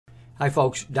Hi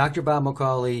folks, Dr. Bob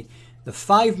McCauley, the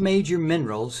 5 major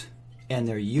minerals and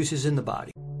their uses in the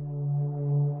body.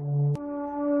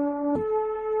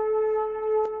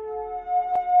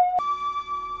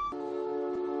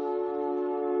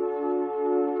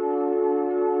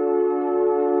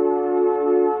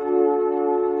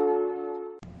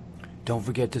 Don't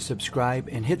forget to subscribe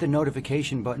and hit the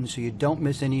notification button so you don't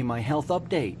miss any of my health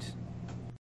updates.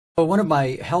 Well, one of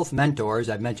my health mentors,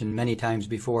 I've mentioned many times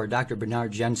before, Dr.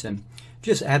 Bernard Jensen,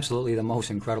 just absolutely the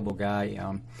most incredible guy.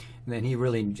 And he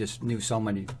really just knew so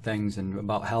many things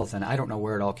about health, and I don't know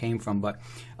where it all came from. But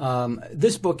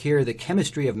this book here, The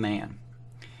Chemistry of Man,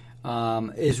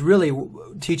 is really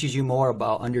teaches you more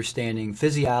about understanding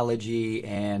physiology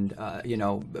and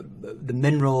the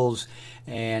minerals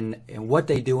and what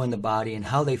they do in the body and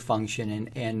how they function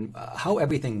and how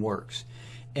everything works.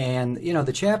 And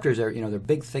the chapters are they're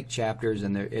big, thick chapters,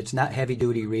 and it's not heavy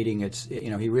duty reading. It's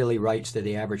he really writes to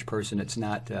the average person. It's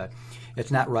not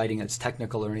writing that's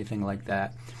technical or anything like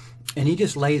that. And he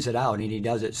just lays it out, and he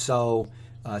does it so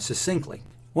succinctly.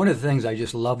 One of the things I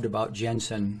just loved about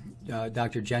Jensen,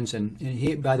 Dr. Jensen, and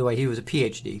he, by the way, he was a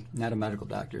PhD, not a medical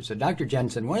doctor. So Dr.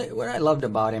 Jensen, what I loved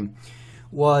about him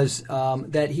was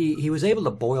that he was able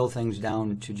to boil things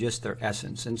down to just their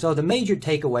essence. And so the major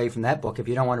takeaway from that book, if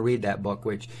you don't want to read that book,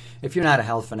 which if you're not a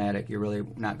health fanatic, you're really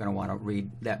not going to want to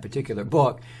read that particular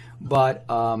book, but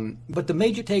the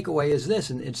major takeaway is this,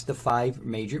 and it's the 5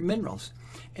 major minerals.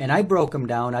 And I broke them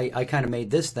down. I kind of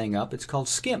made this thing up. It's called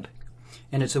SCIMP.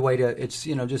 And it's a way to, it's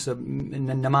just a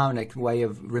mnemonic way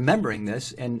of remembering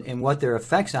this and what their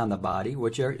effects on the body,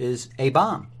 which is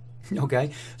ABOMB.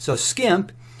 Okay, so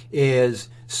SCIMP is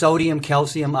sodium,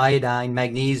 calcium, iodine,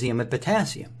 magnesium, and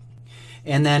potassium.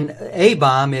 And then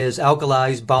ABOMB is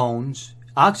alkalized bones,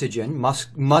 oxygen,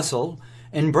 muscle,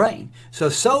 and brain. So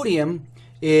sodium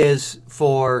helps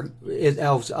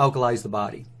alkalize the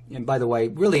body. And by the way,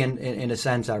 really in a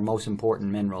sense, our most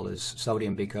important mineral is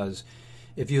sodium, because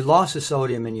if you lost the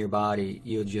sodium in your body,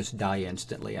 you'll just die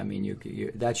instantly. I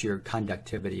mean, that's your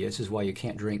conductivity. This is why you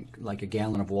can't drink like a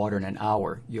gallon of water in an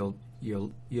hour.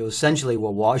 You essentially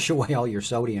will wash away all your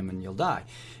sodium and you'll die,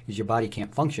 because your body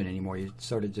can't function anymore. You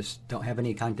sort of just don't have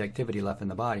any conductivity left in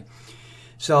the body.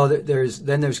 So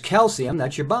there's calcium.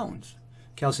 That's your bones.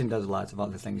 Calcium does lots of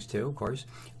other things too, of course.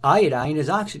 Iodine is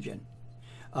oxygen.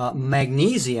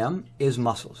 Magnesium is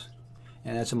muscles.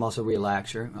 And that's a muscle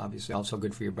relaxer, obviously also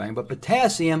good for your brain. But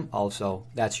potassium, also,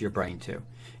 that's your brain too.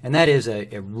 And that is a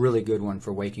really good one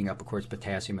for waking up, of course,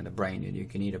 potassium in the brain. And you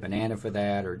can eat a banana for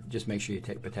that, or just make sure you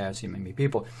take potassium. I mean,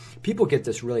 people get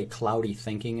this really cloudy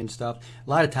thinking and stuff. A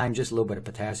lot of times, just a little bit of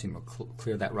potassium will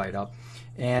clear that right up.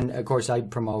 And, of course, I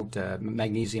promote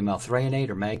magnesium L-threonate,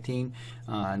 or Magtine,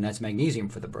 and that's magnesium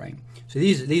for the brain. So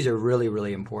these are really,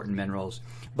 really important minerals.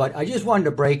 But I just wanted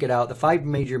to break it out, the 5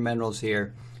 major minerals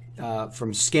here.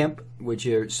 From SCIMP, which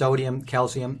are sodium,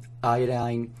 calcium,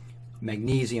 iodine,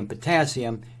 magnesium,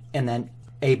 potassium, and then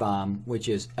ABOMB, which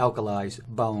is alkalized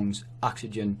bones,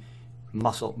 oxygen,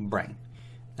 muscle, brain.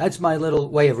 That's my little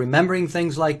way of remembering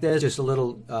things like this. Just a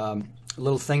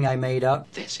little thing I made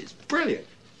up. This is brilliant.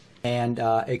 And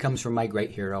it comes from my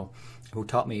great hero, who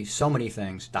taught me so many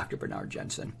things, Dr. Bernard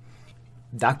Jensen.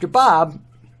 Dr. Bob,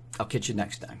 I'll catch you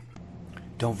next time.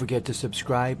 Don't forget to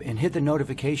subscribe and hit the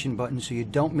notification button so you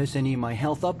don't miss any of my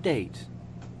health updates.